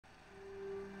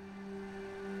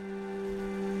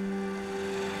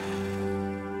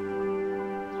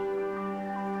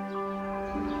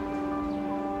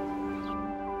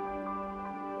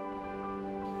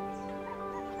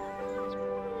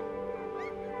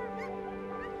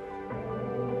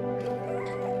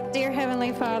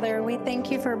Heavenly Father, we thank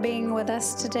you for being with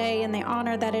us today and the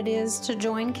honor that it is to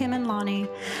join Kim and Lonnie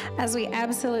as we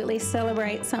absolutely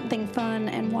celebrate something fun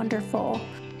and wonderful.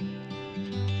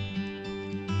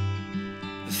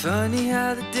 Funny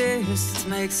how the distance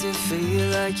makes it feel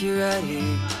like you're right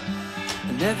here.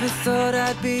 I never thought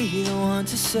I'd be the one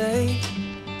to say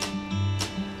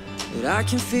that I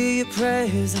can feel your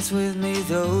presence with me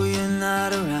though you're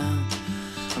not around.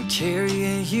 I'm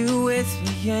carrying you with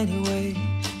me anyway.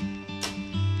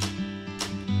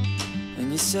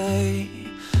 And you say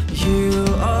you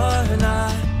are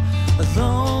not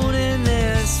alone in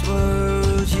this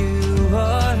world. You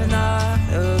are not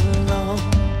alone.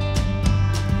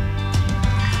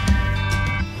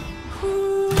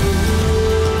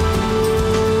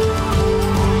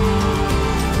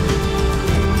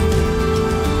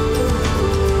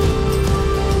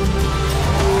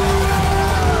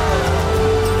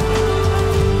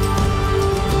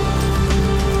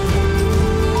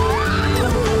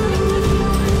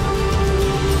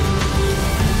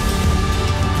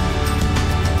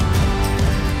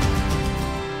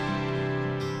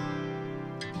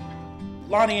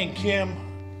 Lonnie and Kim,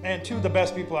 man, two of the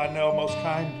best people I know, most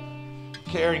kind,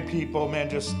 caring people, man,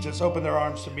 just open their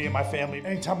arms to me and my family.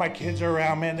 Anytime my kids are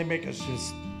around, man, they make us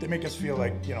feel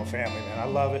like, you know, family, man. I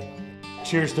love it.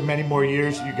 Cheers to many more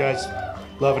years, you guys,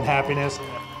 love and happiness.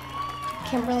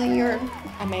 Kimberly, you're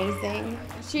amazing.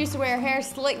 She used to wear her hair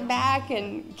slicked back,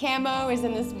 and Camo is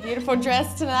in this beautiful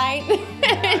dress tonight.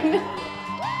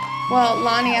 Well,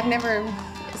 Lonnie, I've never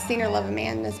seen her love a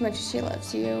man as much as she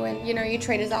loves you, and you know, you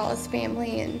treat us all as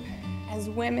family, and as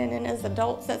women and as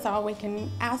adults, that's all we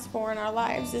can ask for in our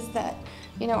lives, is that,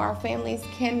 you know, our families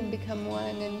can become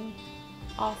one and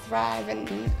all thrive,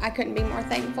 and I couldn't be more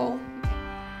thankful.